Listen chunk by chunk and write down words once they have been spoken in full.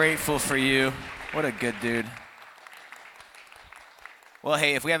Grateful for you. What a good dude. Well,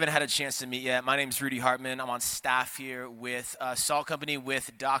 hey, if we haven't had a chance to meet yet, my name is Rudy Hartman. I'm on staff here with Salt Company with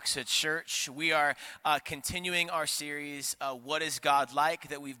Doxa Church. We are continuing our series, What is God Like,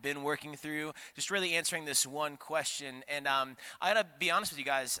 that we've been working through, just really answering this one question. And I got to be honest with you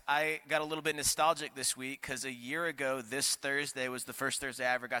guys, I got a little bit nostalgic this week because a year ago, this Thursday was the first Thursday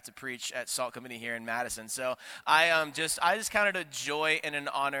I ever got to preach at Salt Company here in Madison. So I just counted a joy and an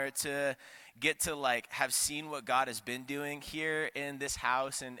honor to get to have seen what God has been doing here in this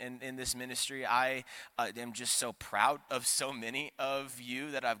house and in this ministry. I am just so proud of so many of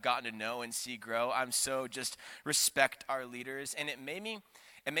you that I've gotten to know and see grow. I'm so just respect our leaders, and it made me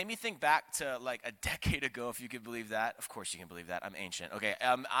think back to like a decade ago, if you could believe that. Of course you can believe that. I'm ancient. Okay.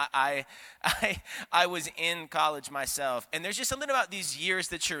 I was in college myself, and there's just something about these years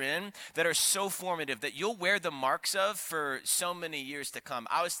that you're in that are so formative that you'll wear the marks of for so many years to come.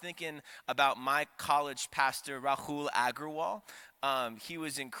 I was thinking about my college pastor, Rahul Agrawal. He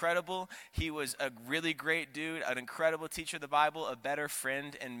was incredible. He was a really great dude, an incredible teacher of the Bible, a better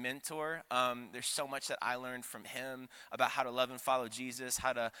friend and mentor. There's so much that I learned from him about how to love and follow Jesus,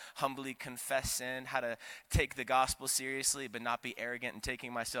 how to humbly confess sin, how to take the gospel seriously but not be arrogant and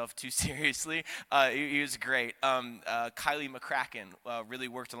taking myself too seriously. He was great. Kylie McCracken really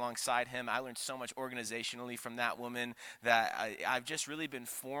worked alongside him. I learned so much organizationally from that woman that I've just really been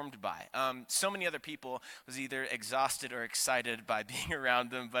formed by. So many other people was either exhausted or excited by being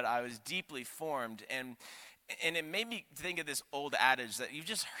around them, but I was deeply formed, and it made me think of this old adage that you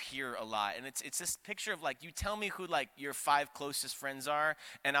just hear a lot, and it's this picture of you tell me who your 5 closest friends are,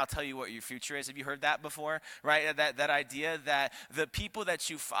 and I'll tell you what your future is. Have you heard that before? Right? That idea that the people that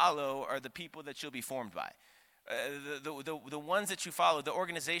you follow are the people that you'll be formed by. The ones that you follow, the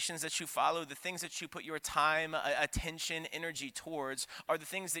organizations that you follow, the things that you put your time, attention, energy towards are the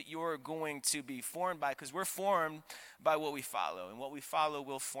things that you're going to be formed by, because we're formed by what we follow, and what we follow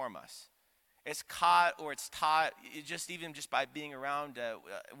will form us. It's caught or it's taught, even by being around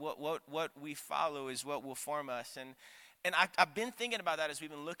what we follow is what will form us. And I've been thinking about that as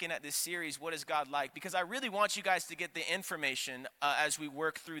we've been looking at this series, What is God Like? Because I really want you guys to get the information as we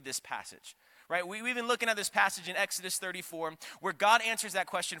work through this passage. Right? We've been looking at this passage in Exodus 34 where God answers that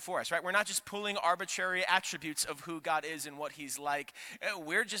question for us, right? We're not just pulling arbitrary attributes of who God is and what he's like.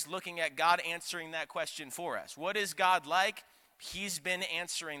 We're just looking at God answering that question for us. What is God like? He's been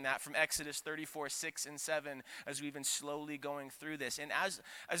answering that from Exodus 34, 6 and 7 as we've been slowly going through this. And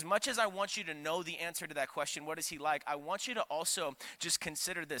as much as I want you to know the answer to that question, what is he like? I want you to also just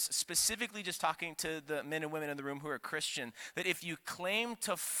consider this, specifically just talking to the men and women in the room who are Christian, that if you claim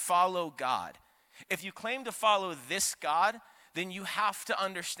to follow God, if you claim to follow this God, then you have to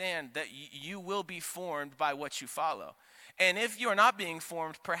understand that you will be formed by what you follow. And if you're not being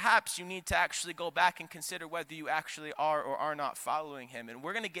formed, perhaps you need to actually go back and consider whether you actually are or are not following him. And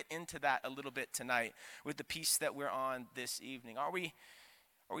we're going to get into that a little bit tonight with the piece that we're on this evening. Are we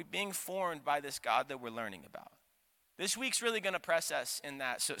being formed by this God that we're learning about? This week's really going to press us in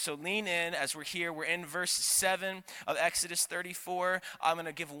that. So lean in as we're here. We're in verse 7 of Exodus 34. I'm going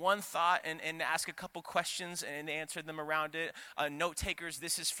to give one thought and ask a couple questions and answer them around it. Note takers,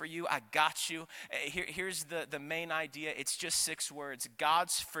 this is for you. I got you. Here's the main idea. It's just 6 words.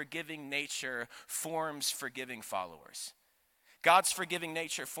 God's forgiving nature forms forgiving followers. God's forgiving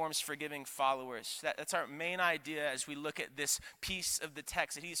nature forms forgiving followers. That's our main idea as we look at this piece of the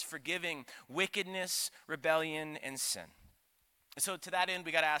text, that he's forgiving wickedness, rebellion, and sin. So to that end,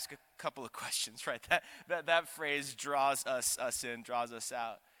 we got to ask a couple of questions, right? That phrase draws us in, draws us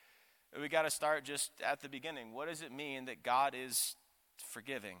out. We got to start just at the beginning. What does it mean that God is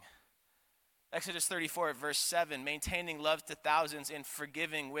forgiving? Exodus 34, verse 7, maintaining love to thousands and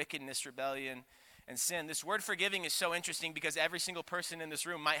forgiving wickedness, rebellion, and sin. This word forgiving is so interesting because every single person in this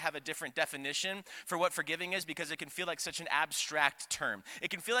room might have a different definition for what forgiving is, because it can feel like such an abstract term.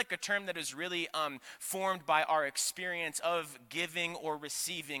 It can feel like a term that is really formed by our experience of giving or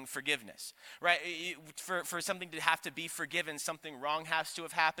receiving forgiveness, right? For something to have to be forgiven, something wrong has to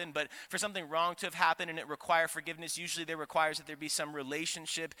have happened, but for something wrong to have happened and it require forgiveness, usually there requires that there be some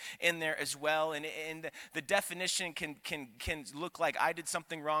relationship in there as well. And the definition can look like I did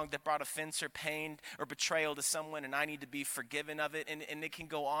something wrong that brought offense or pain or betrayal to someone, and I need to be forgiven of it. And it can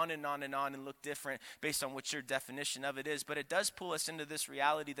go on and on and on and look different based on what your definition of it is. But it does pull us into this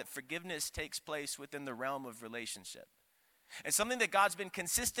reality that forgiveness takes place within the realm of relationship. And something that God's been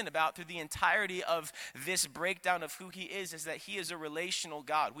consistent about through the entirety of this breakdown of who he is that he is a relational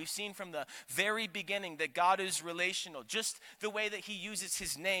God. We've seen from the very beginning that God is relational. Just the way that he uses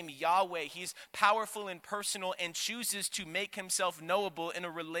his name, Yahweh, he's powerful and personal and chooses to make himself knowable in a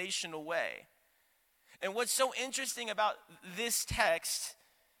relational way. And what's so interesting about this text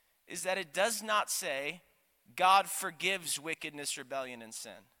is that it does not say God forgives wickedness, rebellion, and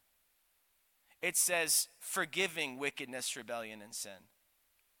sin. It says forgiving wickedness, rebellion, and sin.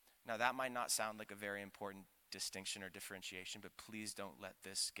 Now, that might not sound like a very important distinction or differentiation, but please don't let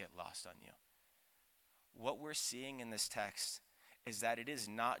this get lost on you. What we're seeing in this text is that it is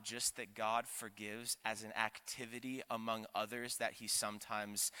not just that God forgives as an activity among others that he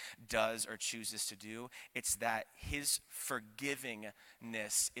sometimes does or chooses to do. It's that his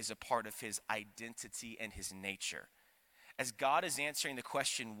forgivingness is a part of his identity and his nature. As God is answering the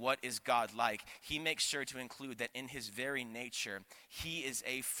question, what is God like? He makes sure to include that in his very nature, he is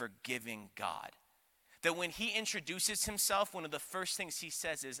a forgiving God. That when he introduces himself, one of the first things he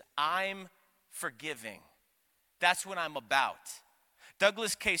says is, I'm forgiving. That's what I'm about.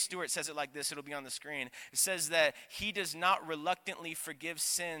 Douglas K. Stewart says it like this, it'll be on the screen. It says that he does not reluctantly forgive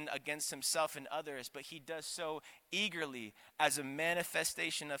sin against himself and others, but he does so eagerly as a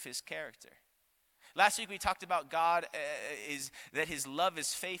manifestation of his character. Last week we talked about God is that his love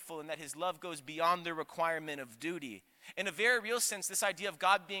is faithful and that his love goes beyond the requirement of duty. In a very real sense, this idea of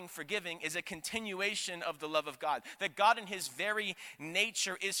God being forgiving is a continuation of the love of God. That God in his very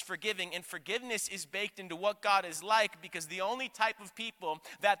nature is forgiving, and forgiveness is baked into what God is like, because the only type of people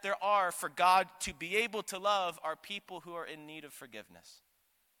that there are for God to be able to love are people who are in need of forgiveness.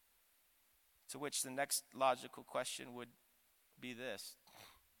 To which the next logical question would be this.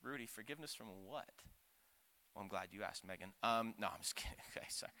 Rudy, forgiveness from what? Well, I'm glad you asked, Megan. No, I'm just kidding. Okay,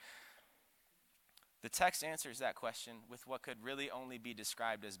 sorry. The text answers that question with what could really only be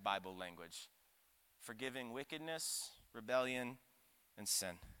described as Bible language. Forgiving wickedness, rebellion, and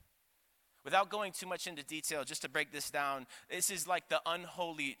sin. Without going too much into detail, just to break this down, this is like the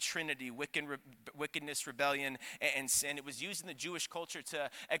unholy trinity, wickedness, rebellion, and sin. It was used in the Jewish culture to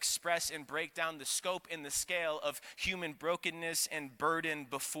express and break down the scope and the scale of human brokenness and burden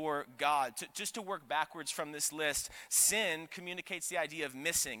before God. Just to work backwards from this list, sin communicates the idea of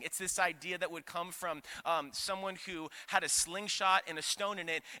missing. It's this idea that would come from someone who had a slingshot and a stone in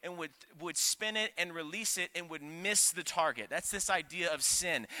it and would spin it and release it and would miss the target. That's this idea of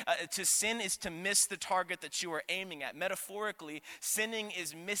sin. To sin is to miss the target that you are aiming at. Metaphorically, sinning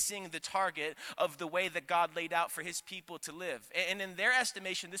is missing the target of the way that God laid out for his people to live. And in their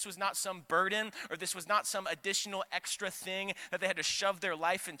estimation, this was not some burden or this was not some additional extra thing that they had to shove their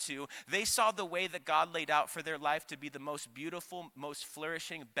life into. They saw the way that God laid out for their life to be the most beautiful, most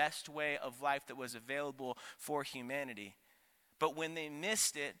flourishing, best way of life that was available for humanity. But when they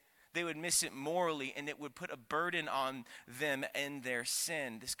missed it, they would miss it morally, and it would put a burden on them in their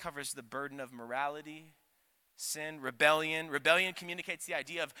sin. This covers the burden of morality, sin, rebellion. Rebellion communicates the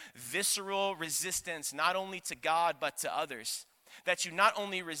idea of visceral resistance, not only to God, but to others. That you not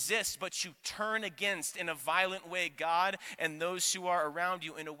only resist, but you turn against in a violent way God and those who are around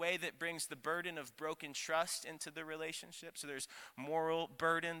you in a way that brings the burden of broken trust into the relationship. So there's moral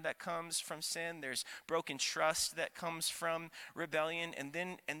burden that comes from sin. There's broken trust that comes from rebellion. And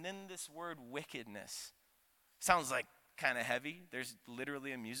then this word wickedness sounds like kind of heavy. There's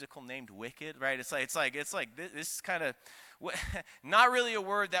literally a musical named Wicked, right? It's like this is kind of not really a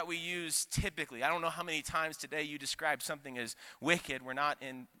word that we use typically. I don't know how many times today you describe something as wicked. We're not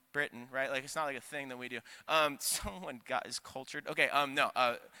in Britain, right? Like it's not like a thing that we do. Someone is cultured. Okay, no.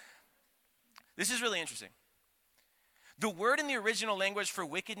 This is really interesting. The word in the original language for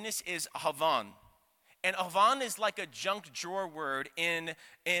wickedness is havan. And havan is like a junk drawer word in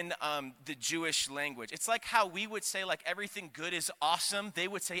the Jewish language. It's like how we would say like everything good is awesome. They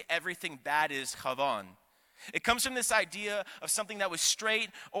would say everything bad is havan. It comes from this idea of something that was straight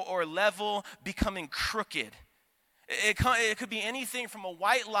or level becoming crooked. It could be anything from a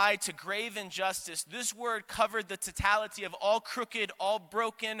white lie to grave injustice. This word covered the totality of all crooked, all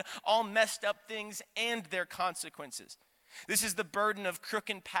broken, all messed up things and their consequences. This is the burden of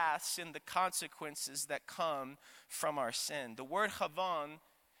crooked paths and the consequences that come from our sin. The word havan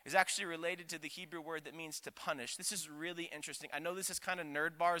is actually related to the Hebrew word that means to punish. This is really interesting. I know this is kind of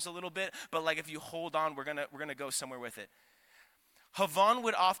nerd bars a little bit, but like if you hold on, we're gonna go somewhere with it. Havan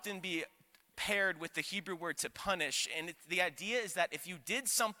would often be paired with the Hebrew word to punish, and the idea is that if you did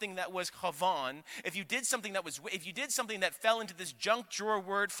something that was havan, if you did something that fell into this junk drawer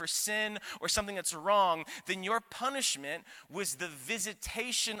word for sin or something that's wrong, then your punishment was the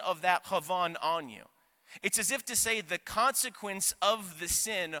visitation of that havan on you. It's as if to say the consequence of the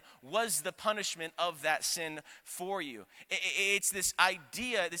sin was the punishment of that sin for you. It's this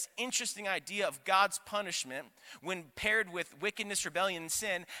idea, this interesting idea of God's punishment when paired with wickedness, rebellion, and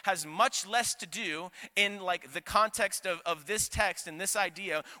sin has much less to do in like the context of this text and this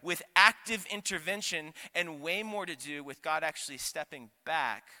idea with active intervention and way more to do with God actually stepping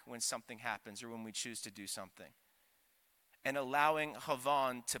back when something happens or when we choose to do something. And allowing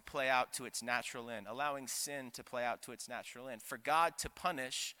Havan to play out to its natural end, allowing sin to play out to its natural end. For God to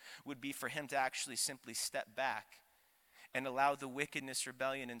punish would be for him to actually simply step back and allow the wickedness,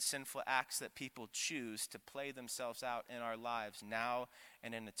 rebellion, and sinful acts that people choose to play themselves out in our lives now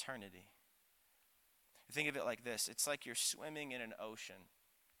and in eternity. Think of it like this. It's like you're swimming in an ocean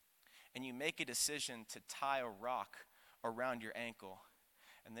and you make a decision to tie a rock around your ankle,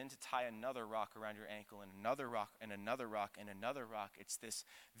 and then to tie another rock around your ankle, and another rock, and another rock, and another rock. It's this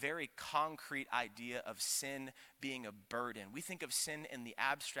very concrete idea of sin being a burden. We think of sin in the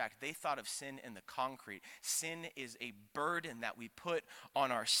abstract. They thought of sin in the concrete. Sin is a burden that we put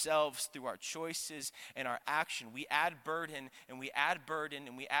on ourselves through our choices and our action. We add burden, and we add burden,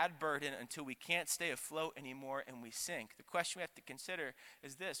 and we add burden until we can't stay afloat anymore, and we sink. The question we have to consider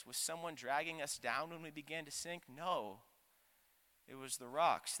is this: was someone dragging us down when we began to sink? No. It was the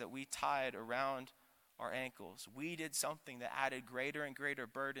rocks that we tied around our ankles. We did something that added greater and greater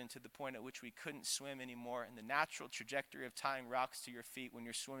burden to the point at which we couldn't swim anymore. And the natural trajectory of tying rocks to your feet when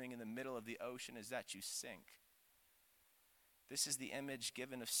you're swimming in the middle of the ocean is that you sink. This is the image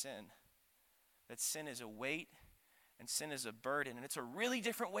given of sin. That sin is a weight and sin is a burden. And it's a really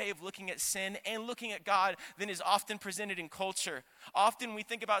different way of looking at sin and looking at God than is often presented in culture. Often we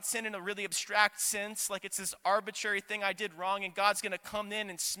think about sin in a really abstract sense, like it's this arbitrary thing I did wrong and God's going to come in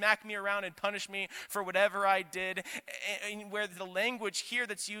and smack me around and punish me for whatever I did. And where the language here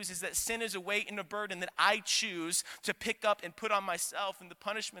that's used is that sin is a weight and a burden that I choose to pick up and put on myself. And the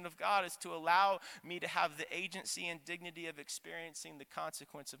punishment of God is to allow me to have the agency and dignity of experiencing the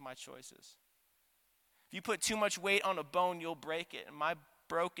consequence of my choices. If you put too much weight on a bone, you'll break it. And my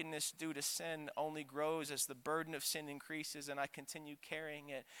brokenness due to sin only grows as the burden of sin increases and I continue carrying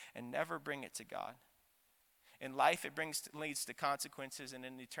it and never bring it to God. In life, it leads to consequences, and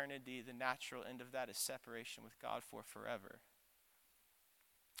in eternity, the natural end of that is separation with God for forever.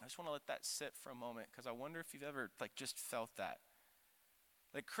 I just want to let that sit for a moment because I wonder if you've ever just felt that.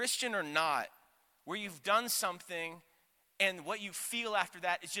 Like, Christian or not, where you've done something and what you feel after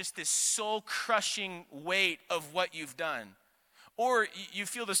that is just this soul-crushing weight of what you've done. Or you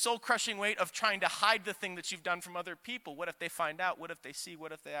feel the soul-crushing weight of trying to hide the thing that you've done from other people. What if they find out? What if they see?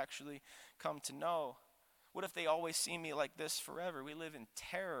 What if they actually come to know? What if they always see me like this forever? We live in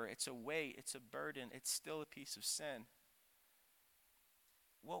terror. It's a weight. It's a burden. It's still a piece of sin.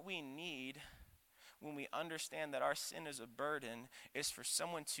 What we need when we understand that our sin is a burden is for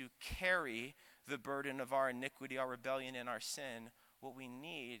someone to carry the burden of our iniquity, our rebellion, and our sin. What we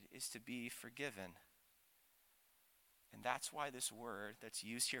need is to be forgiven. And that's why this word that's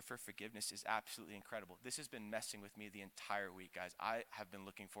used here for forgiveness is absolutely incredible. This has been messing with me the entire week, guys. I have been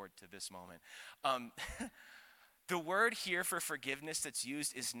looking forward to this moment. The word here for forgiveness that's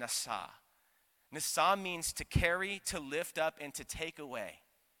used is nasa. Nasa means to carry, to lift up, and to take away.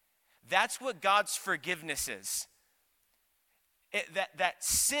 That's what God's forgiveness is. That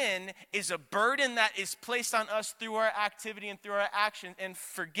sin is a burden that is placed on us through our activity and through our action, and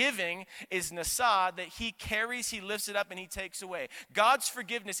forgiving is nasa, that he carries, he lifts it up, and he takes away. God's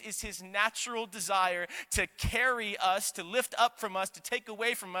forgiveness is his natural desire to carry us, to lift up from us, to take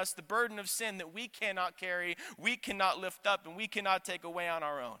away from us the burden of sin that we cannot carry, we cannot lift up, and we cannot take away on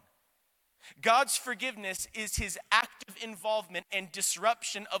our own. God's forgiveness is his active involvement and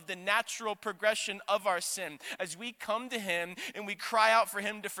disruption of the natural progression of our sin. As we come to him and we cry out for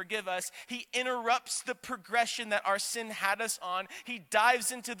him to forgive us, he interrupts the progression that our sin had us on. He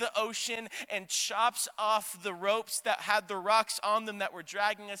dives into the ocean and chops off the ropes that had the rocks on them that were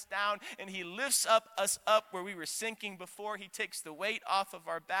dragging us down, and he lifts us up where we were sinking before. He takes the weight off of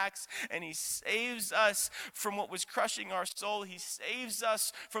our backs, and he saves us from what was crushing our soul. He saves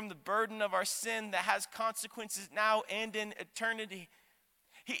us from the burden of our sin that has consequences now and in eternity.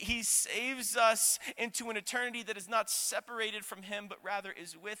 He saves us into an eternity that is not separated from him, but rather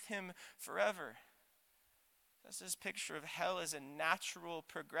is with him forever. That's this picture of hell as a natural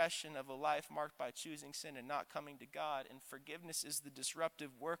progression of a life marked by choosing sin and not coming to God. And forgiveness is the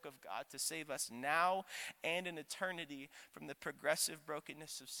disruptive work of God to save us now and in eternity from the progressive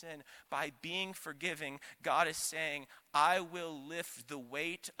brokenness of sin. By being forgiving, God is saying, I will lift the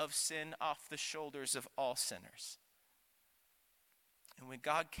weight of sin off the shoulders of all sinners. And when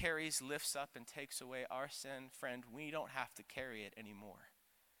God carries, lifts up, and takes away our sin, friend, we don't have to carry it anymore.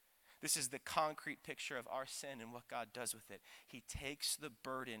 This is the concrete picture of our sin and what God does with it. He takes the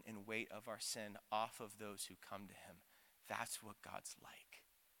burden and weight of our sin off of those who come to him. That's what God's like.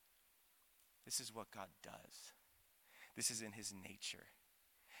 This is what God does. This is in his nature.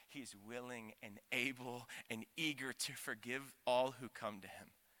 He is willing and able and eager to forgive all who come to him.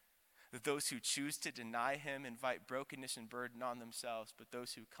 That those who choose to deny him invite brokenness and burden on themselves, but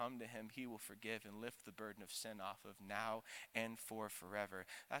those who come to him, he will forgive and lift the burden of sin off of now and for forever.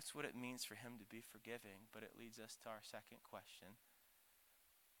 That's what it means for him to be forgiving, but it leads us to our second question,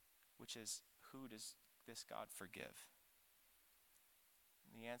 which is, who does this God forgive?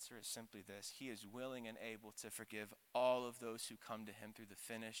 And the answer is simply this: he is willing and able to forgive all of those who come to him through the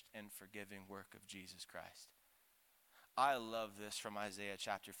finished and forgiving work of Jesus Christ. I love this from Isaiah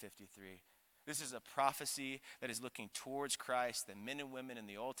chapter 53. This is a prophecy that is looking towards Christ that men and women in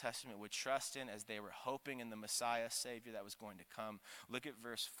the Old Testament would trust in as they were hoping in the Messiah, Savior that was going to come. Look at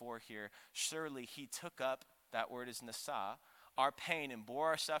verse 4 here. Surely he took up, that word is nasa, our pain and bore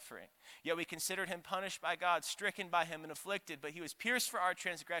our suffering. Yet we considered him punished by God, stricken by him and afflicted, but he was pierced for our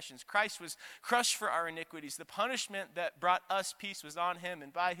transgressions. Christ was crushed for our iniquities. The punishment that brought us peace was on him,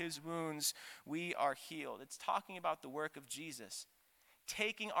 and by his wounds we are healed. It's talking about the work of Jesus,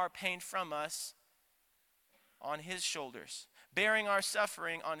 taking our pain from us on his shoulders, bearing our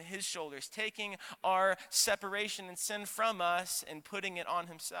suffering on his shoulders, taking our separation and sin from us and putting it on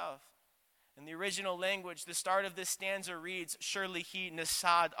himself. In the original language, the start of this stanza reads, surely he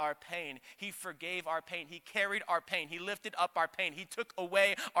nasad our pain. He forgave our pain. He carried our pain. He lifted up our pain. He took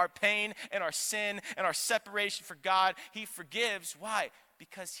away our pain and our sin and our separation for God. He forgives. Why?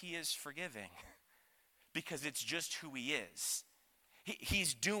 Because he is forgiving. Because it's just who he is.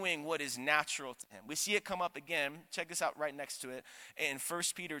 He's doing what is natural to him. We see it come up again. Check this out right next to it in 1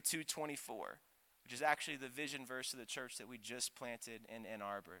 Peter 2:24, which is actually the vision verse of the church that we just planted in Ann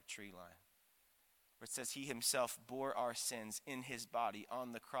Arbor, Tree Line. Where it says he himself bore our sins in his body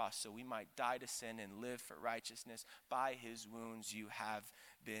on the cross so we might die to sin and live for righteousness. By his wounds you have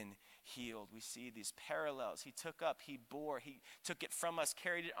been healed. We see these parallels. He took up, he bore, he took it from us,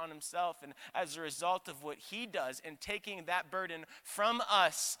 carried it on himself. And as a result of what he does in taking that burden from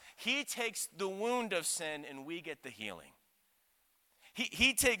us, he takes the wound of sin and we get the healing.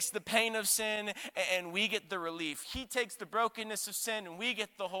 He takes the pain of sin and we get the relief. He takes the brokenness of sin and we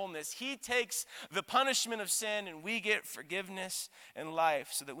get the wholeness. He takes the punishment of sin and we get forgiveness and life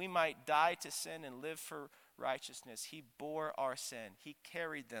so that we might die to sin and live for righteousness. He bore our sin. He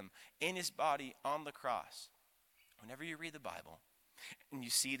carried them in his body on the cross. Whenever you read the Bible and you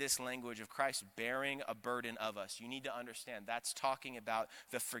see this language of Christ bearing a burden of us, you need to understand that's talking about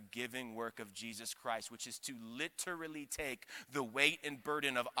the forgiving work of Jesus Christ, which is to literally take the weight and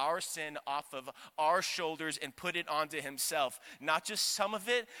burden of our sin off of our shoulders and put it onto himself. Not just some of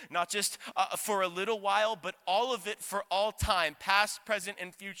it, not just for a little while, but all of it for all time, past, present,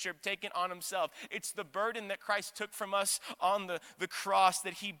 and future, taken on himself. It's the burden that Christ took from us on the cross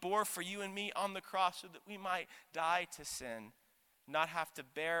that he bore for you and me on the cross so that we might die to sin, not have to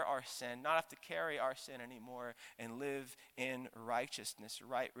bear our sin, not have to carry our sin anymore, and live in righteousness,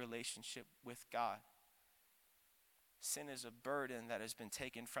 right relationship with God. Sin is a burden that has been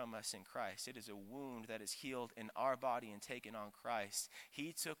taken from us in Christ. It is a wound that is healed in our body and taken on Christ.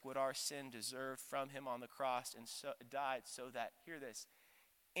 He took what our sin deserved from him on the cross and died so that, hear this,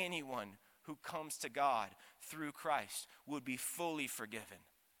 anyone who comes to God through Christ would be fully forgiven.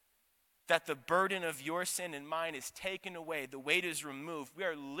 That the burden of your sin and mine is taken away. The weight is removed. We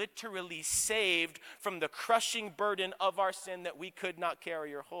are literally saved from the crushing burden of our sin that we could not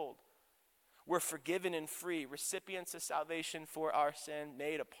carry or hold. We're forgiven and free, recipients of salvation for our sin,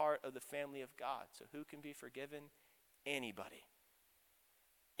 made a part of the family of God. So who can be forgiven? Anybody.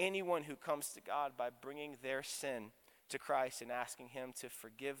 Anyone who comes to God by bringing their sin to Christ and asking him to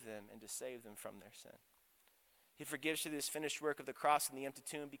forgive them and to save them from their sin. He forgives through this finished work of the cross and the empty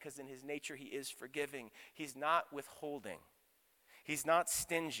tomb because in his nature he is forgiving. He's not withholding. He's not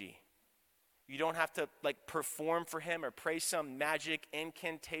stingy. You don't have to perform for him or pray some magic,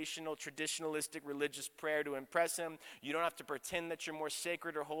 incantational, traditionalistic religious prayer to impress him. You don't have to pretend that you're more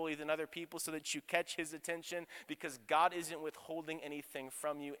sacred or holy than other people so that you catch his attention, because God isn't withholding anything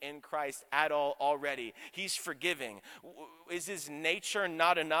from you in Christ at all already. He's forgiving. Is his nature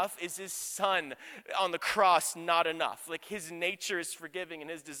not enough? Is his son on the cross not enough? His nature is forgiving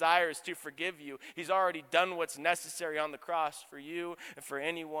and his desire is to forgive you. He's already done what's necessary on the cross for you and for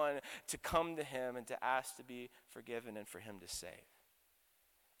anyone to come to him and to ask to be forgiven and for him to save.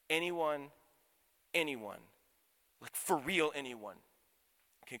 Anyone, for real anyone,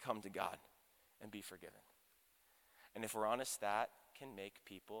 can come to God and be forgiven. And if we're honest, that can make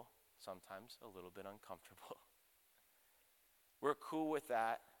people sometimes a little bit uncomfortable. We're cool with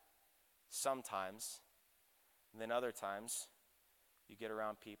that sometimes. And then other times, you get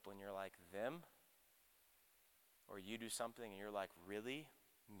around people and you're like, them? Or you do something and you're like, really?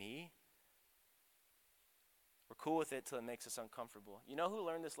 Me? We're cool with it till it makes us uncomfortable. You know who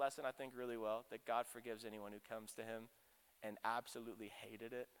learned this lesson, I think, really well? That God forgives anyone who comes to him and absolutely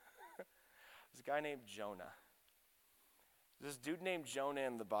hated it. There's a guy named Jonah. This dude named Jonah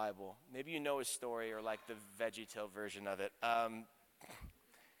in the Bible. Maybe you know his story or like the VeggieTale version of it.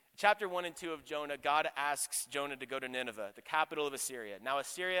 Chapter 1 and 2 of Jonah, God asks Jonah to go to Nineveh, the capital of Assyria. Now,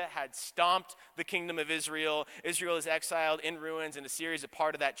 Assyria had stomped the kingdom of Israel. Israel is exiled in ruins, and Assyria is a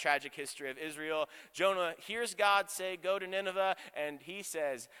part of that tragic history of Israel. Jonah hears God say, go to Nineveh, and he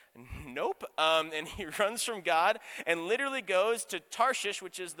says, nope. And he runs from God and literally goes to Tarshish,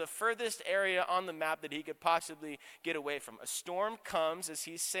 which is the furthest area on the map that he could possibly get away from. A storm comes as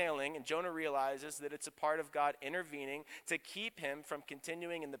he's sailing, and Jonah realizes that it's a part of God intervening to keep him from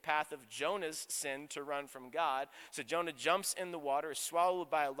continuing in the path of Jonah's sin to run from God. So Jonah jumps in the water, is swallowed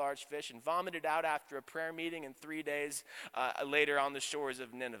by a large fish, and vomited out after a prayer meeting, and 3 days later on the shores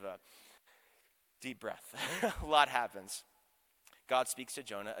of Nineveh. Deep breath. A lot happens. God speaks to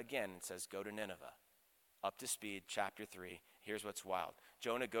Jonah again and says, go to Nineveh. Up to speed, chapter 3. Here's what's wild.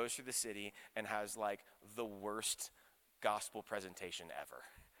 Jonah goes through the city and has like the worst gospel presentation ever.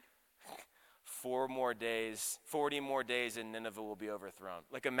 40 more days and Nineveh will be overthrown.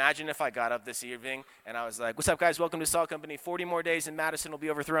 Like, imagine if I got up this evening and I was like, what's up, guys? Welcome to Salt Company. 40 more days and Madison will be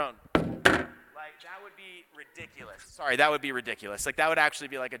overthrown. Like, that would be ridiculous. Sorry, that would be ridiculous. Like, that would actually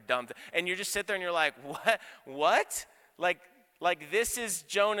be like a dumb thing. And you just sit there and you're like, what? Like this is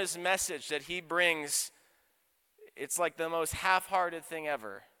Jonah's message that he brings. It's like the most half-hearted thing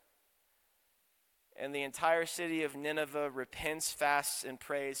ever. And the entire city of Nineveh repents, fasts, and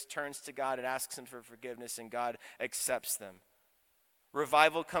prays, turns to God and asks him for forgiveness, and God accepts them.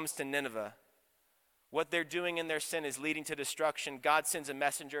 Revival comes to Nineveh. What they're doing in their sin is leading to destruction. God sends a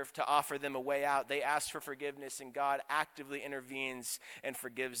messenger to offer them a way out. They ask for forgiveness, and God actively intervenes and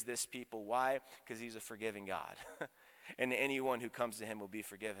forgives this people. Why? Because he's a forgiving God. And anyone who comes to him will be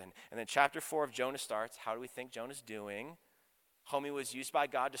forgiven. And then chapter 4 of Jonah starts. How do we think Jonah's doing? Homie was used by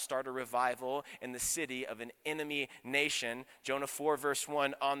God to start a revival in the city of an enemy nation. Jonah 4 verse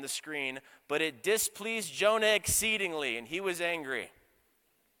 1 on the screen. But it displeased Jonah exceedingly, and he was angry.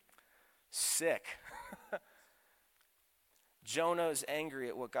 Sick. Jonah is angry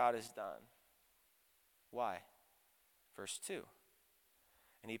at what God has done. Why? Verse 2.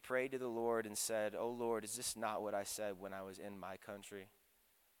 And he prayed to the Lord and said, O Lord, is this not what I said when I was in my country?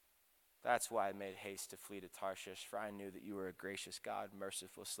 That's why I made haste to flee to Tarshish, for I knew that you were a gracious God,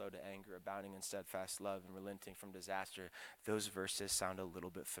 merciful, slow to anger, abounding in steadfast love, and relenting from disaster. Those verses sound a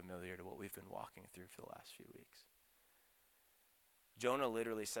little bit familiar to what we've been walking through for the last few weeks. Jonah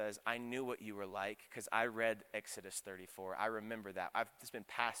literally says, I knew what you were like because I read Exodus 34. I remember that. It's been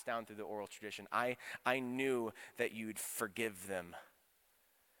passed down through the oral tradition. I knew that you'd forgive them.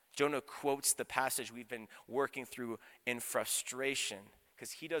 Jonah quotes the passage we've been working through in frustration,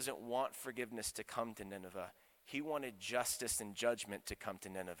 because he doesn't want forgiveness to come to Nineveh. He wanted justice and judgment to come to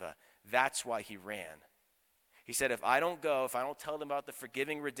Nineveh. That's why he ran. He said, if I don't go, if I don't tell them about the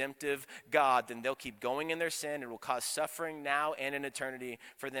forgiving, redemptive God, then they'll keep going in their sin and it will cause suffering now and in eternity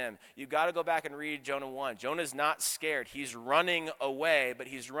for them. You've got to go back and read Jonah 1. Jonah's not scared. He's running away, but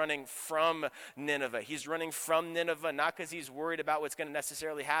he's running from Nineveh. He's running from Nineveh, not because he's worried about what's going to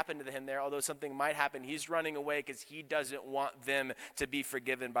necessarily happen to him there, although something might happen. He's running away because he doesn't want them to be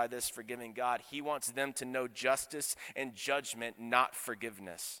forgiven by this forgiving God. He wants them to know justice and judgment, not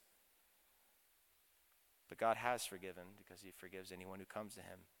forgiveness. But God has forgiven because he forgives anyone who comes to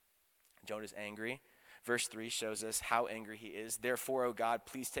him. Jonah's angry. Verse 3 shows us how angry he is. Therefore, O God,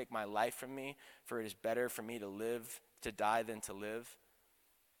 please take my life from me, for it is better for me to die than to live.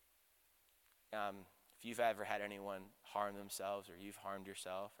 If you've ever had anyone harm themselves, or you've harmed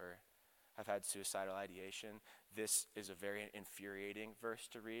yourself, or have had suicidal ideation, this is a very infuriating verse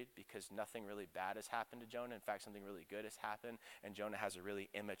to read because nothing really bad has happened to Jonah. In fact, something really good has happened, and Jonah has a really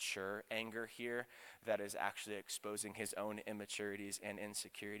immature anger here that is actually exposing his own immaturities and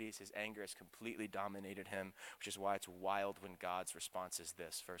insecurities. His anger has completely dominated him, which is why it's wild when God's response is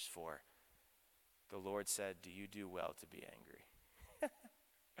this, verse 4. The Lord said, do you do well to be angry?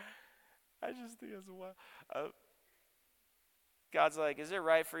 I just think it's wild. God's like, is it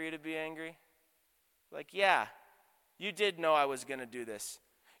right for you to be angry? Like, yeah, you did know I was going to do this.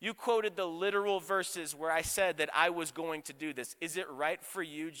 You quoted the literal verses where I said that I was going to do this. Is it right for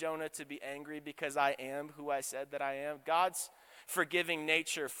you, Jonah, to be angry because I am who I said that I am? God's forgiving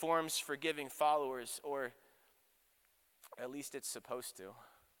nature forms forgiving followers, or at least it's supposed to.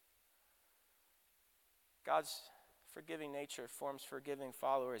 God's forgiving nature forms forgiving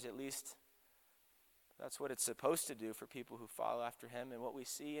followers, at least that's what it's supposed to do for people who follow after him. And what we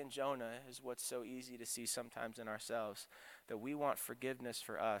see in Jonah is what's so easy to see sometimes in ourselves, that we want forgiveness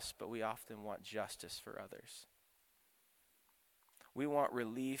for us, but we often want justice for others. We want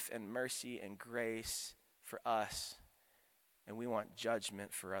relief and mercy and grace for us, and we want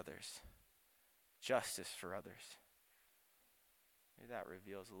judgment for others, justice for others. Maybe that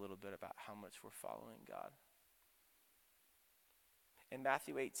reveals a little bit about how much we're following God. In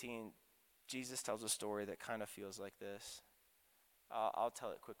Matthew 18, Jesus tells a story that kind of feels like this. I'll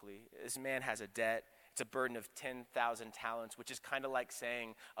tell it quickly. This man has a debt. It's a burden of 10,000 talents, which is kind of like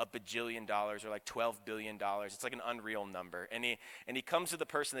saying a bajillion dollars or like $12 billion. It's like an unreal number. And he comes to the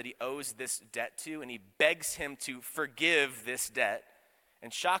person that he owes this debt to, and he begs him to forgive this debt.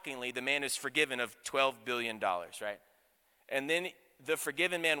 And shockingly, the man is forgiven of $12 billion, right? And then the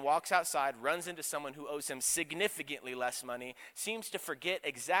forgiven man walks outside, runs into someone who owes him significantly less money, seems to forget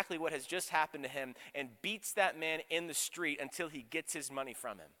exactly what has just happened to him, and beats that man in the street until he gets his money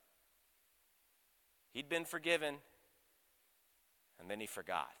from him. He'd been forgiven, and then he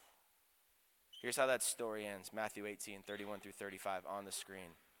forgot. Here's how that story ends. Matthew 18, 31 through 35 on the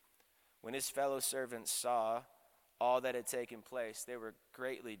screen. When his fellow servants saw all that had taken place, they were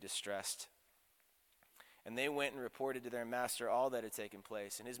greatly distressed. And they went and reported to their master all that had taken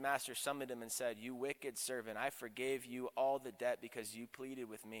place. And his master summoned him and said, "You wicked servant, I forgave you all the debt because you pleaded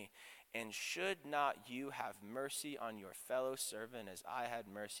with me. And should not you have mercy on your fellow servant as I had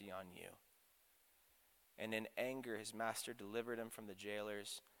mercy on you?" And in anger, his master delivered him from the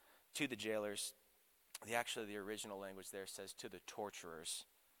jailers, to the jailers. The original language there says to the torturers,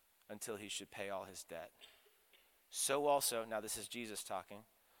 until he should pay all his debt. So also, now this is Jesus talking,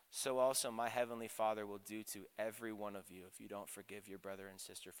 so also my heavenly Father will do to every one of you if you don't forgive your brother and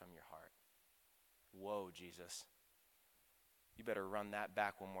sister from your heart. Whoa, Jesus. You better run that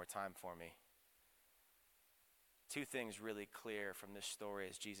back one more time for me. Two things really clear from this story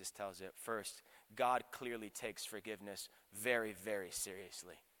as Jesus tells it. First, God clearly takes forgiveness very, very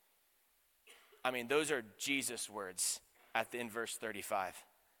seriously. I mean, those are Jesus' words in verse 35.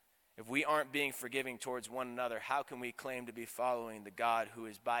 If we aren't being forgiving towards one another, how can we claim to be following the God who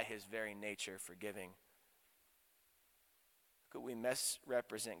is by his very nature forgiving? Could we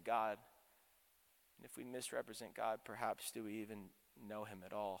misrepresent God? And if we misrepresent God, perhaps do we even know him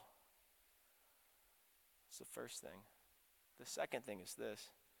at all? That's the first thing. The second thing is this.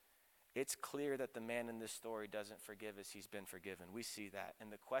 It's clear that the man in this story doesn't forgive as he's been forgiven. We see that.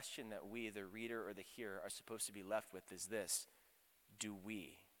 And the question that we, the reader or the hearer, are supposed to be left with is this. Do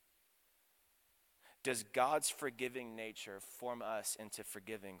we? Does God's forgiving nature form us into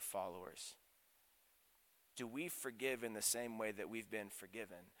forgiving followers? Do we forgive in the same way that we've been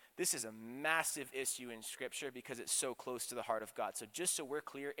forgiven? This is a massive issue in Scripture because it's so close to the heart of God. So just so we're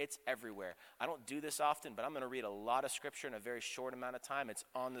clear, it's everywhere. I don't do this often, but I'm going to read a lot of Scripture in a very short amount of time. It's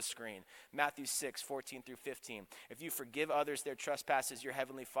on the screen. Matthew 6, 14 through 15. If you forgive others their trespasses, your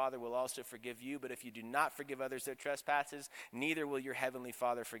heavenly Father will also forgive you. But if you do not forgive others their trespasses, neither will your heavenly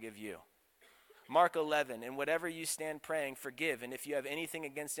Father forgive you. Mark 11, and whatever you stand praying, forgive. And if you have anything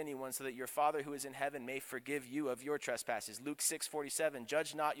against anyone, so that your Father who is in heaven may forgive you of your trespasses. Luke 6:47,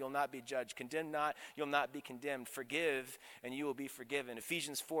 judge not, you'll not be judged. Condemn not, you'll not be condemned. Forgive, and you will be forgiven.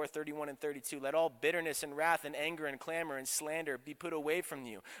 Ephesians 4:31 and 32, let all bitterness and wrath and anger and clamor and slander be put away from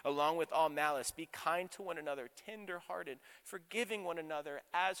you, along with all malice. Be kind to one another, tender-hearted, forgiving one another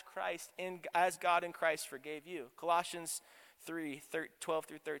as God in Christ forgave you. Colossians 3:12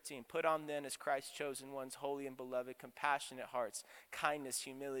 through 13. Put on then as Christ's chosen ones, holy and beloved, compassionate hearts, kindness,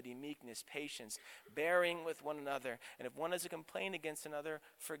 humility, meekness, patience, bearing with one another. And if one has a complaint against another,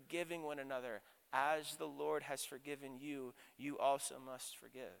 forgiving one another. As the Lord has forgiven you, you also must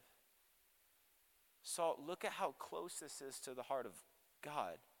forgive. So look at how close this is to the heart of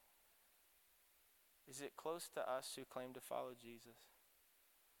God. Is it close to us who claim to follow Jesus?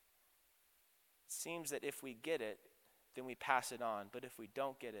 It seems that if we get it, then we pass it on. But if we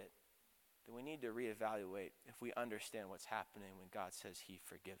don't get it, then we need to reevaluate if we understand what's happening when God says he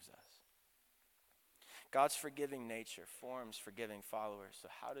forgives us. God's forgiving nature forms forgiving followers. So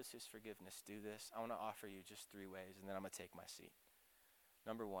how does his forgiveness do this? I want to offer you just 3 ways, and then I'm going to take my seat.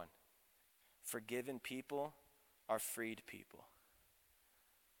 Number 1, forgiven people are freed people.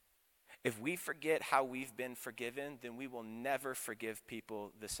 If we forget how we've been forgiven, then we will never forgive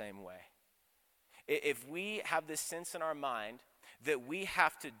people the same way. If we have this sense in our mind that we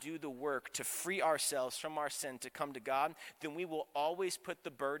have to do the work to free ourselves from our sin to come to God, then we will always put the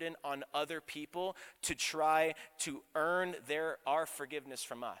burden on other people to try to earn our forgiveness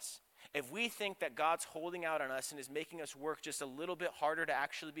from us. If we think that God's holding out on us and is making us work just a little bit harder to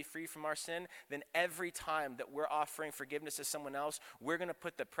actually be free from our sin, then every time that we're offering forgiveness to someone else, we're going to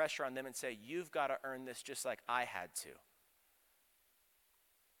put the pressure on them and say, you've got to earn this just like I had to.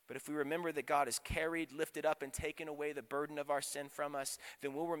 But if we remember that God has carried, lifted up, and taken away the burden of our sin from us,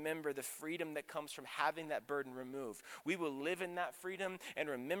 then we'll remember the freedom that comes from having that burden removed. We will live in that freedom and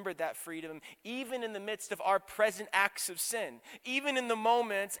remember that freedom even in the midst of our present acts of sin. Even in the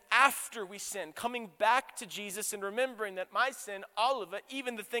moments after we sin, coming back to Jesus and remembering that my sin, all of it,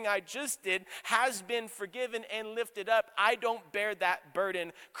 even the thing I just did, has been forgiven and lifted up. I don't bear that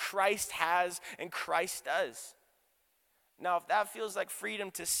burden. Christ has and Christ does. Now, if that feels like freedom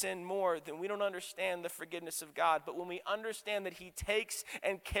to sin more, then we don't understand the forgiveness of God. But when we understand that he takes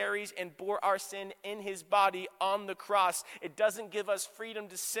and carries and bore our sin in his body on the cross, it doesn't give us freedom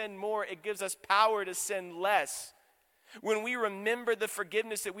to sin more. It gives us power to sin less. When we remember the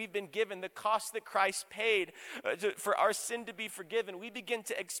forgiveness that we've been given, the cost that Christ paid for our sin to be forgiven, we begin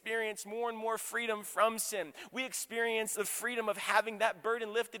to experience more and more freedom from sin. We experience the freedom of having that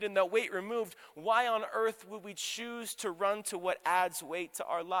burden lifted and that weight removed. Why on earth would we choose to run to what adds weight to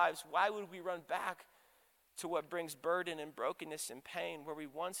our lives? Why would we run back to what brings burden and brokenness and pain? Where we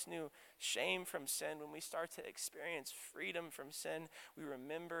once knew shame from sin, when we start to experience freedom from sin, we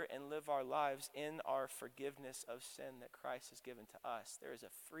remember and live our lives in our forgiveness of sin that Christ has given to us. There is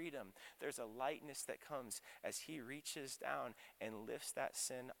a freedom, there's a lightness that comes as he reaches down and lifts that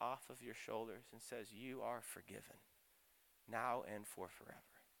sin off of your shoulders and says, you are forgiven, now and for forever.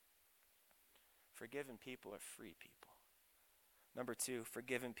 Forgiven people are free people. Number 2,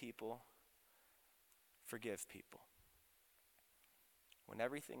 forgiven people forgive people. When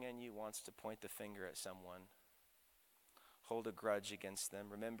everything in you wants to point the finger at someone, hold a grudge against them,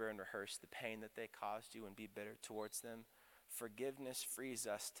 remember and rehearse the pain that they caused you and be bitter towards them, forgiveness frees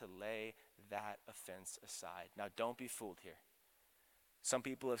us to lay that offense aside. Now, don't be fooled here. Some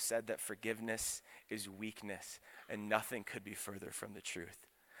people have said that forgiveness is weakness, and nothing could be further from the truth.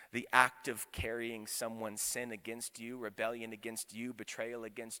 The act of carrying someone's sin against you, rebellion against you, betrayal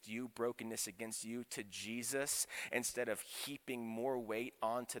against you, brokenness against you to Jesus, instead of heaping more weight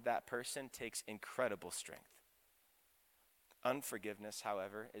onto that person, takes incredible strength. Unforgiveness,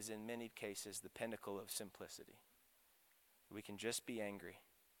 however, is in many cases the pinnacle of simplicity. We can just be angry.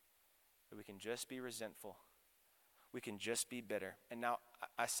 We can just be resentful. We can just be bitter. And now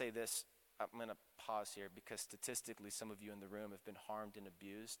I say this, I'm going to pause here because statistically some of you in the room have been harmed and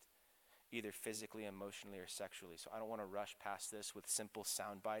abused, either physically, emotionally, or sexually. So I don't want to rush past this with simple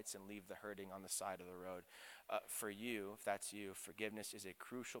sound bites and leave the hurting on the side of the road. For you, if that's you, forgiveness is a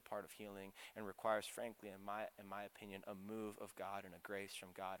crucial part of healing and requires, frankly, in my opinion, a move of God and a grace from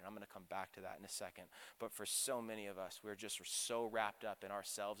God. And I'm going to come back to that in a second. But for so many of us, we're just so wrapped up in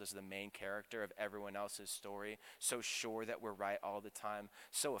ourselves as the main character of everyone else's story, so sure that we're right all the time,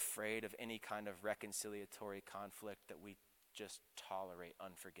 so afraid of any kind of reconciliatory conflict that we just tolerate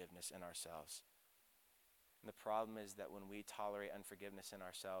unforgiveness in ourselves. And the problem is that when we tolerate unforgiveness in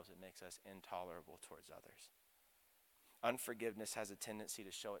ourselves, it makes us intolerable towards others. Unforgiveness has a tendency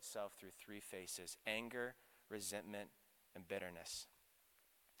to show itself through 3 faces: anger, resentment, and bitterness.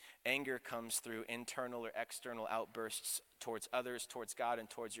 Anger comes through internal or external outbursts towards others, towards God, and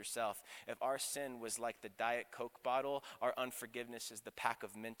towards yourself. If our sin was like the Diet Coke bottle, our unforgiveness is the pack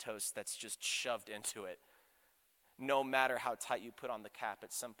of Mentos that's just shoved into it. No matter how tight you put on the cap,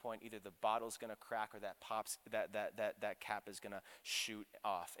 at some point either the bottle's going to crack or that cap is going to shoot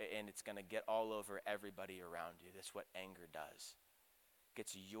off, and it's going to get all over everybody around you. That's what anger does. It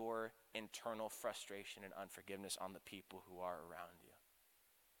gets your internal frustration and unforgiveness on the people who are around you.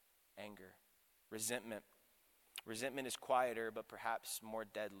 Anger. Resentment. Resentment is quieter, but perhaps more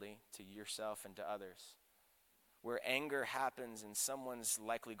deadly to yourself and to others. Where anger happens and someone's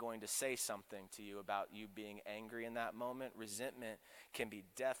likely going to say something to you about you being angry in that moment, resentment can be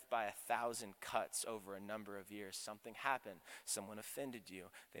death by 1,000 cuts over a number of years. Something happened. Someone offended you.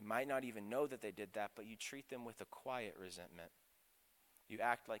 They might not even know that they did that, but you treat them with a quiet resentment. You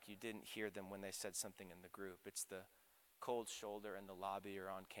act like you didn't hear them when they said something in the group. It's the cold shoulder in the lobby or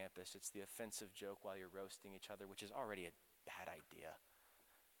on campus. It's the offensive joke while you're roasting each other, which is already a bad idea.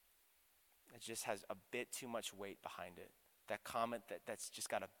 It just has a bit too much weight behind it. That comment that's just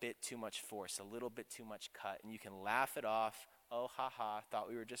got a bit too much force, a little bit too much cut, and you can laugh it off oh, ha, ha, thought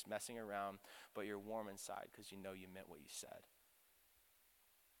we were just messing around, but you're warm inside because you know you meant what you said.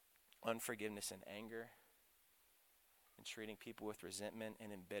 Unforgiveness and anger, and treating people with resentment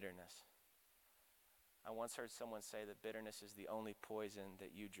and in bitterness. I once heard someone say that bitterness is the only poison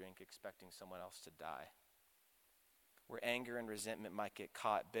that you drink expecting someone else to die. Where anger and resentment might get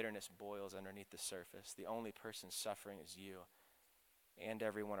caught, bitterness boils underneath the surface. The only person suffering is you and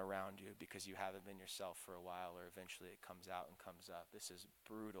everyone around you because you haven't been yourself for a while, or eventually it comes out and comes up. This is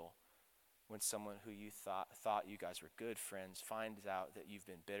brutal. When someone who you thought you guys were good friends finds out that you've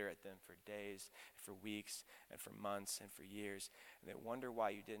been bitter at them for days, for weeks, and for months, and for years, and they wonder why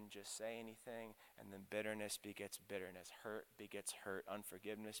you didn't just say anything, and then bitterness begets bitterness, hurt begets hurt,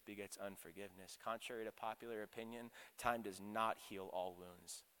 unforgiveness begets unforgiveness. Contrary to popular opinion, time does not heal all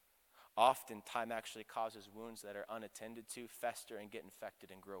wounds. Often, time actually causes wounds that are unattended to fester and get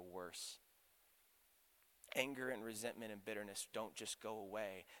infected and grow worse. Anger and resentment and bitterness don't just go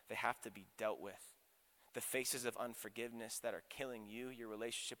away. They have to be dealt with. The faces of unforgiveness that are killing you, your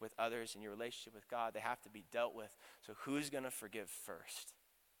relationship with others, and your relationship with God, they have to be dealt with. So who's going to forgive first?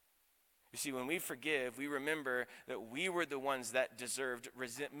 You see, when we forgive, we remember that we were the ones that deserved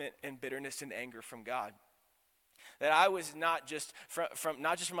resentment and bitterness and anger from God. That I was not just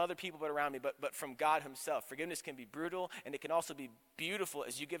from other people but around me, but from God himself. Forgiveness can be brutal, and it can also be beautiful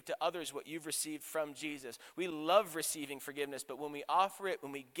as you give to others what you've received from Jesus. We love receiving forgiveness, but when we offer it,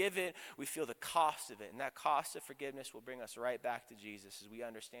 when we give it, we feel the cost of it. And that cost of forgiveness will bring us right back to Jesus as we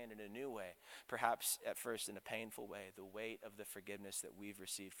understand in a new way, perhaps at first in a painful way, the weight of the forgiveness that we've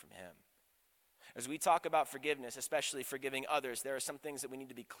received from him. As we talk about forgiveness, especially forgiving others, there are some things that we need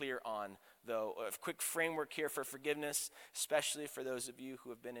to be clear on, though. A quick framework here for forgiveness, especially for those of you who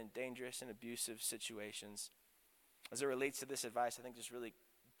have been in dangerous and abusive situations. As it relates to this advice, I think there's really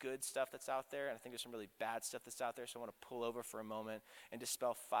good stuff that's out there, and I think there's some really bad stuff that's out there, so I want to pull over for a moment and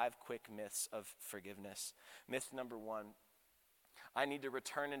dispel 5 quick myths of forgiveness. Myth number 1, I need to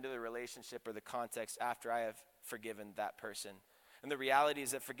return into the relationship or the context after I have forgiven that person. And the reality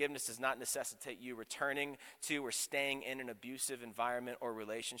is that forgiveness does not necessitate you returning to or staying in an abusive environment or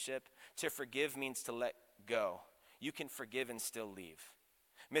relationship. To forgive means to let go. You can forgive and still leave.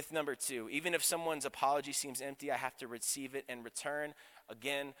 Myth number 2, even if someone's apology seems empty, I have to receive it and return.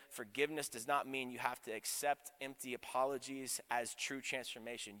 Again, forgiveness does not mean you have to accept empty apologies as true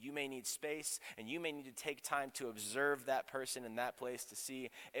transformation. You may need space, and you may need to take time to observe that person in that place to see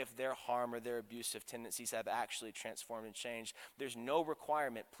if their harm or their abusive tendencies have actually transformed and changed. There's no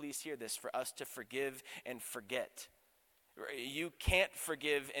requirement, please hear this, for us to forgive and forget. You can't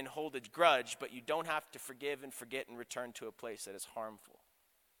forgive and hold a grudge, but you don't have to forgive and forget and return to a place that is harmful.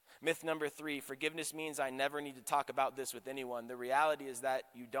 Myth number 3, forgiveness means I never need to talk about this with anyone. The reality is that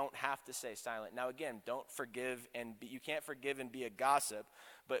you don't have to stay silent. Now again, you can't forgive and be a gossip,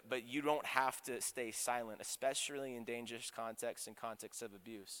 but you don't have to stay silent, especially in dangerous contexts and contexts of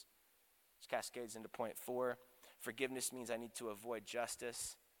abuse. This cascades into point 4. Forgiveness means I need to avoid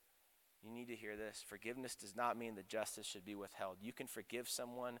justice. You need to hear this. Forgiveness does not mean that justice should be withheld. You can forgive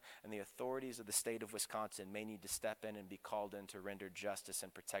someone, and the authorities of the state of Wisconsin may need to step in and be called in to render justice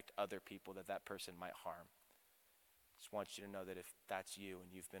and protect other people that person might harm. Just want you to know that if that's you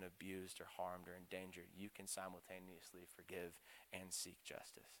and you've been abused or harmed or endangered, you can simultaneously forgive and seek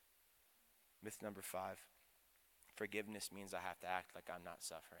justice. Myth number 5, forgiveness means I have to act like I'm not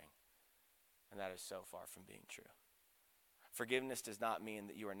suffering. And that is so far from being true. Forgiveness does not mean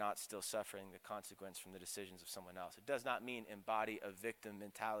that you are not still suffering the consequence from the decisions of someone else. It does not mean embody a victim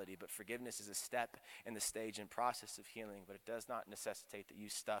mentality, but forgiveness is a step in the stage and process of healing, but it does not necessitate that you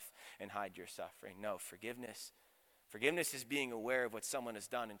stuff and hide your suffering. No, forgiveness is being aware of what someone has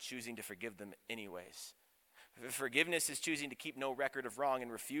done and choosing to forgive them anyways. Forgiveness is choosing to keep no record of wrong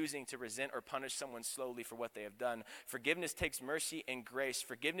and refusing to resent or punish someone slowly for what they have done. Forgiveness takes mercy and grace.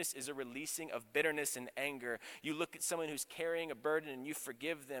 Forgiveness is a releasing of bitterness and anger. You look at someone who's carrying a burden and you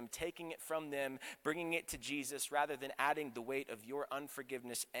forgive them, taking it from them, bringing it to Jesus, rather than adding the weight of your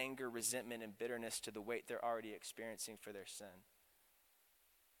unforgiveness, anger, resentment, and bitterness to the weight they're already experiencing for their sin.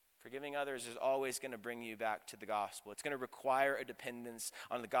 Forgiving others is always going to bring you back to the gospel. It's going to require a dependence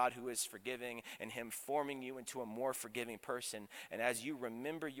on the God who is forgiving and him forming you into a more forgiving person. And as you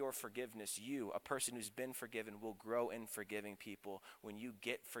remember your forgiveness, you, a person who's been forgiven, will grow in forgiving people. When you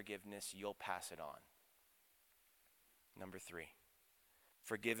get forgiveness, you'll pass it on. Number 3,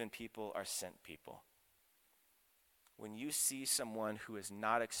 forgiven people are sent people. when you see someone who has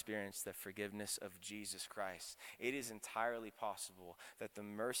not experienced the forgiveness of Jesus Christ, it is entirely possible that the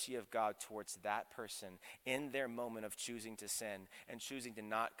mercy of God towards that person in their moment of choosing to sin and choosing to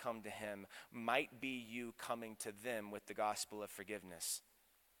not come to him might be you coming to them with the gospel of forgiveness.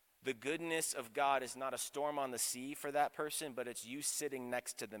 The goodness of God is not a storm on the sea for that person, but it's you sitting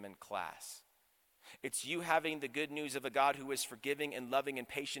next to them in class. It's you having the good news of a God who is forgiving and loving and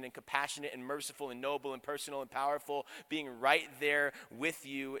patient and compassionate and merciful and noble and personal and powerful, being right there with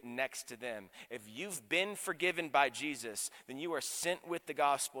you next to them. If you've been forgiven by Jesus, then you are sent with the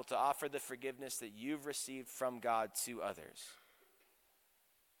gospel to offer the forgiveness that you've received from God to others.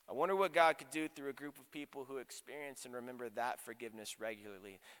 I wonder what God could do through a group of people who experience and remember that forgiveness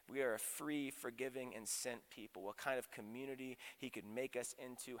regularly. We are a free, forgiving, and sent people. What kind of community he could make us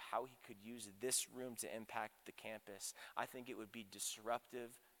into, how he could use this room to impact the campus. I think it would be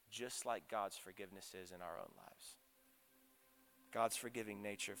disruptive, just like God's forgiveness is in our own lives. God's forgiving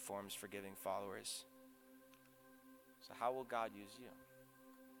nature forms forgiving followers. So how will God use you?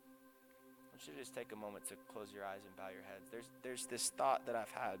 I want you to just take a moment to close your eyes and bow your heads. There's this thought that I've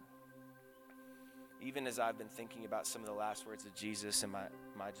had, even as I've been thinking about some of the last words of Jesus and my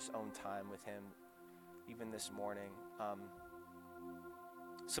just own time with him, even this morning.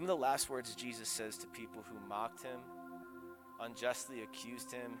 Some of the last words Jesus says to people who mocked him, unjustly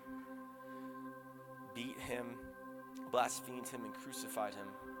accused him, beat him, blasphemed him, and crucified him,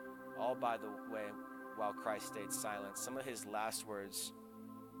 all by the way, while Christ stayed silent. Some of his last words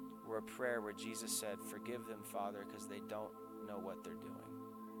were a prayer where Jesus said, "Forgive them, Father, because they don't know what they're doing."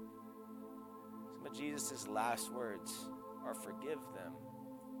 Some of Jesus' last words are, "Forgive them,"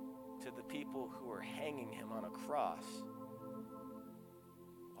 to the people who are hanging him on a cross.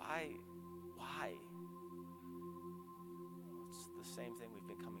 Why? Well, it's the same thing we've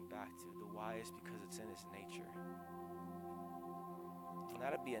been coming back to. The why is because it's in his nature. And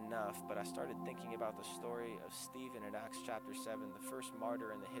that'd be enough, but I started thinking about the story of Stephen in Acts chapter 7, the first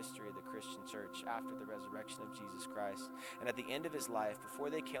martyr in the history of the Christian church after the resurrection of Jesus Christ. And at the end of his life, before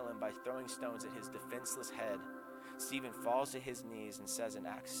they kill him by throwing stones at his defenseless head, Stephen falls to his knees and says in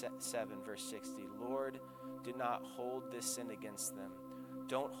Acts 7, verse 60, "Lord, do not hold this sin against them.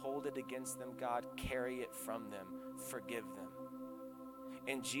 Don't hold it against them, God. Carry it from them. Forgive them."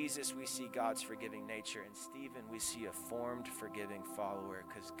 In Jesus, we see God's forgiving nature. In Stephen, we see a formed, forgiving follower,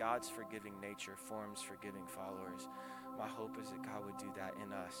 because God's forgiving nature forms forgiving followers. My hope is that God would do that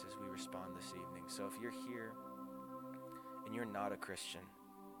in us as we respond this evening. So if you're here and you're not a Christian,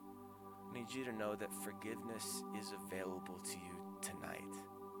 I need you to know that forgiveness is available to you tonight.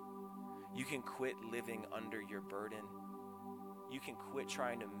 You can quit living under your burden. You can quit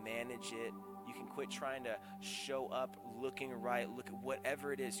trying to manage it. You can quit trying to show up looking right, look at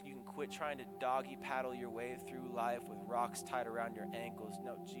whatever it is. You can quit trying to doggy paddle your way through life with rocks tied around your ankles.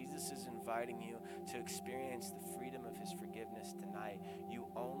 No, Jesus is inviting you to experience the freedom of his forgiveness tonight.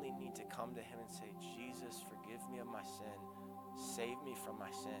 You only need to come to him and say, "Jesus, forgive me of my sin. Save me from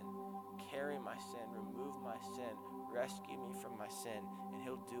my sin. Carry my sin. Remove my sin. Rescue me from my sin." And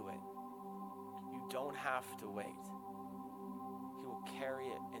he'll do it. You don't have to wait. He will carry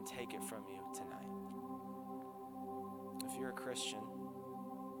it and take it from you tonight. If you're a Christian,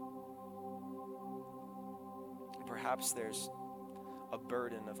 perhaps there's a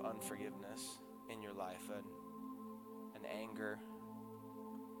burden of unforgiveness in your life, an anger,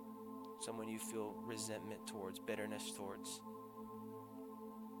 someone you feel resentment towards, bitterness towards,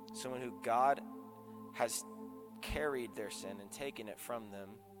 someone who God has carried their sin and taken it from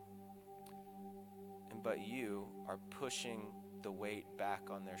them, but you are pushing the weight back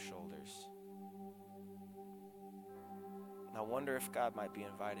on their shoulders. And I wonder if God might be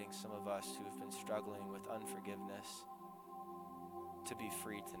inviting some of us who have been struggling with unforgiveness to be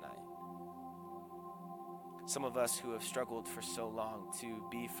free tonight. Some of us who have struggled for so long to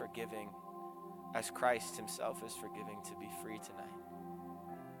be forgiving as Christ himself is forgiving, to be free tonight.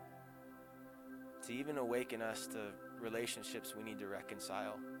 To even awaken us to relationships we need to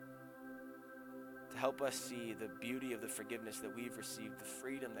reconcile. To help us see the beauty of the forgiveness that we've received, the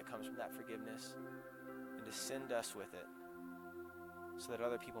freedom that comes from that forgiveness, and to send us with it so that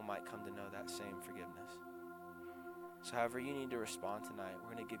other people might come to know that same forgiveness. So however you need to respond tonight,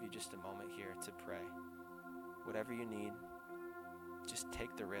 we're going to give you just a moment here to pray. Whatever you need, just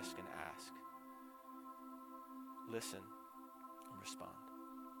take the risk and ask. Listen and respond.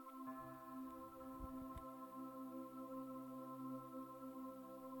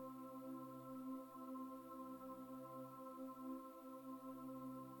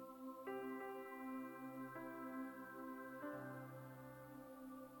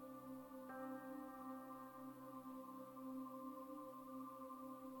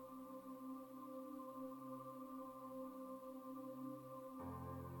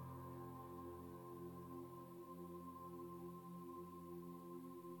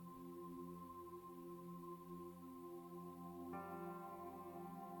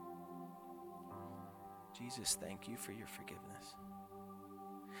 Jesus, thank you for your forgiveness.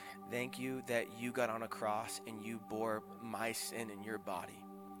 Thank you that you got on a cross and you bore my sin in your body.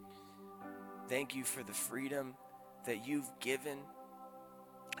 Thank you for the freedom that you've given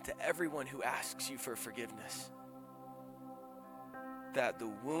to everyone who asks you for forgiveness. That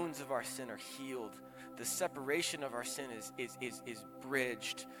the wounds of our sin are healed. The separation of our sin is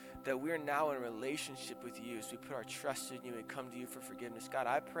bridged. That we're now in a relationship with you as we put our trust in you and come to you for forgiveness. God,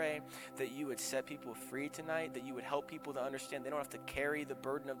 I pray that you would set people free tonight, that you would help people to understand they don't have to carry the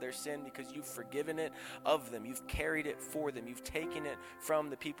burden of their sin because you've forgiven it of them. You've carried it for them. You've taken it from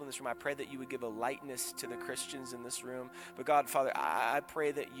the people in this room. I pray that you would give a lightness to the Christians in this room. But God, Father, I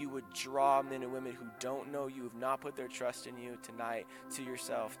pray that you would draw men and women who don't know you, have not put their trust in you tonight to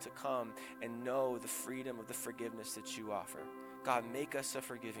yourself, to come and know the freedom of the forgiveness that you offer. God, make us a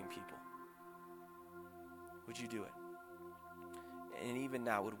forgiving people. Would you do it? And even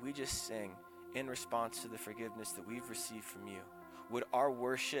now, would we just sing in response to the forgiveness that we've received from you? Would our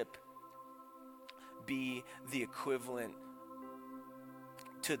worship be the equivalent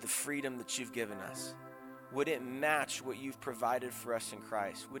to the freedom that you've given us? Would it match what you've provided for us in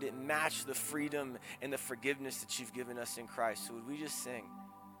Christ? Would it match the freedom and the forgiveness that you've given us in Christ? So would we just sing?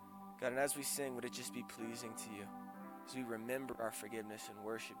 God, and as we sing, would it just be pleasing to you? As we remember our forgiveness and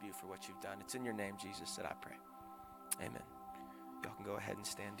worship you for what you've done. It's in your name, Jesus, that I pray. Amen. Y'all can go ahead and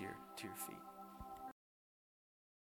stand to your feet.